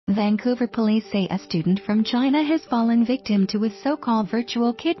Vancouver police say a student from China has fallen victim to a so-called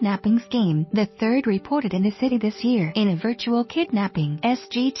virtual kidnapping scheme, the third reported in the city this year. In a virtual kidnapping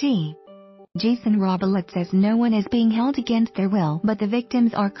 (SGT), Jason Robillard says no one is being held against their will, but the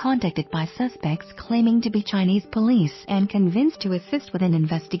victims are contacted by suspects claiming to be Chinese police and convinced to assist with an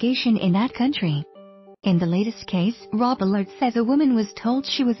investigation in that country. In the latest case, Robillard says a woman was told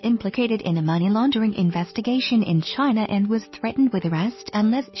she was implicated in a money laundering investigation in China and was threatened with arrest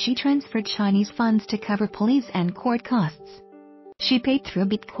unless she transferred Chinese funds to cover police and court costs. She paid through a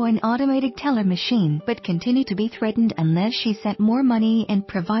Bitcoin automated teller machine but continued to be threatened unless she sent more money and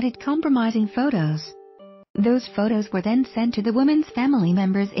provided compromising photos. Those photos were then sent to the woman's family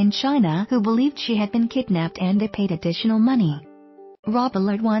members in China who believed she had been kidnapped, and they paid additional money.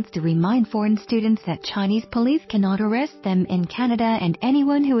 Robillard wants to remind foreign students that Chinese police cannot arrest them in Canada, and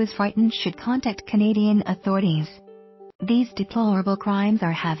anyone who is frightened should contact Canadian authorities. These deplorable crimes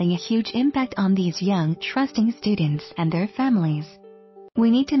are having a huge impact on these young, trusting students and their families.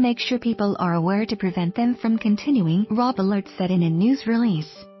 We need to make sure people are aware to prevent them from continuing, Robillard said in a news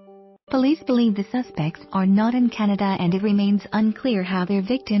release. Police believe the suspects are not in Canada, and it remains unclear how their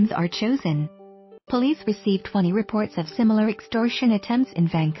victims are chosen. Police received 20 reports of similar extortion attempts in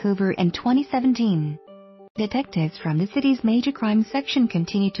Vancouver in 2017. Detectives from the city's major crime section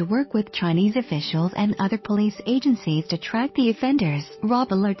continue to work with Chinese officials and other police agencies to track the offenders,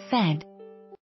 Robillard said.